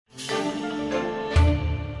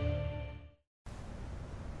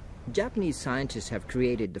Japanese scientists have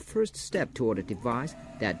created the first step toward a device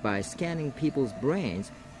that, by scanning people's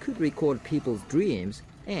brains, could record people's dreams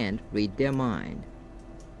and read their mind.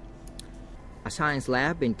 A science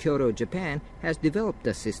lab in Kyoto, Japan, has developed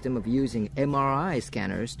a system of using MRI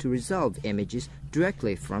scanners to resolve images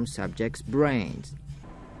directly from subjects' brains.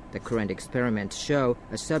 The current experiments show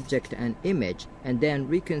a subject an image and then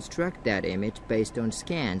reconstruct that image based on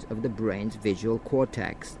scans of the brain's visual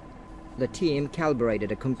cortex. The team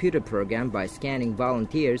calibrated a computer program by scanning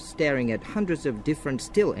volunteers staring at hundreds of different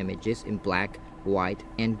still images in black, white,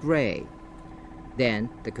 and gray. Then,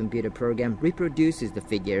 the computer program reproduces the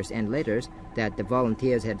figures and letters that the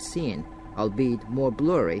volunteers had seen, albeit more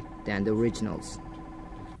blurry than the originals.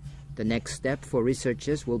 The next step for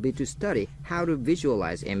researchers will be to study how to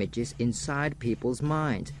visualize images inside people's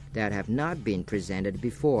minds that have not been presented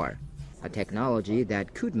before, a technology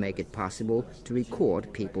that could make it possible to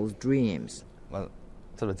record people's dreams.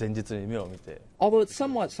 Although it's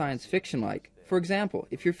somewhat science fiction-like, for example,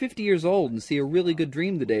 if you're 50 years old and see a really good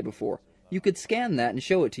dream the day before, you could scan that and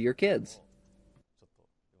show it to your kids.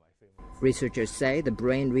 Researchers say the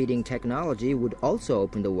brain-reading technology would also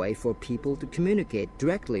open the way for people to communicate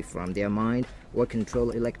directly from their mind or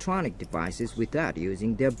control electronic devices without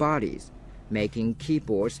using their bodies, making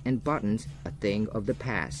keyboards and buttons a thing of the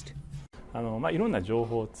past. Although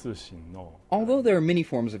there are many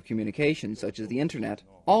forms of communication, such as the internet,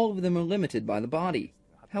 all of them are limited by the body.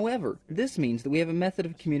 However, this means that we have a method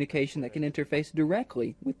of communication that can interface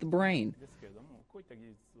directly with the brain.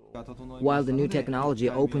 While the new technology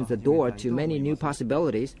opens the door to many new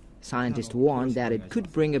possibilities, scientists warn that it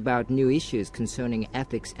could bring about new issues concerning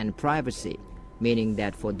ethics and privacy, meaning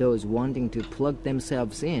that for those wanting to plug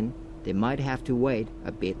themselves in, they might have to wait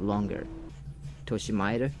a bit longer.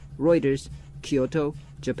 Toshimaeda, Reuters, Kyoto,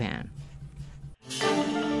 Japan.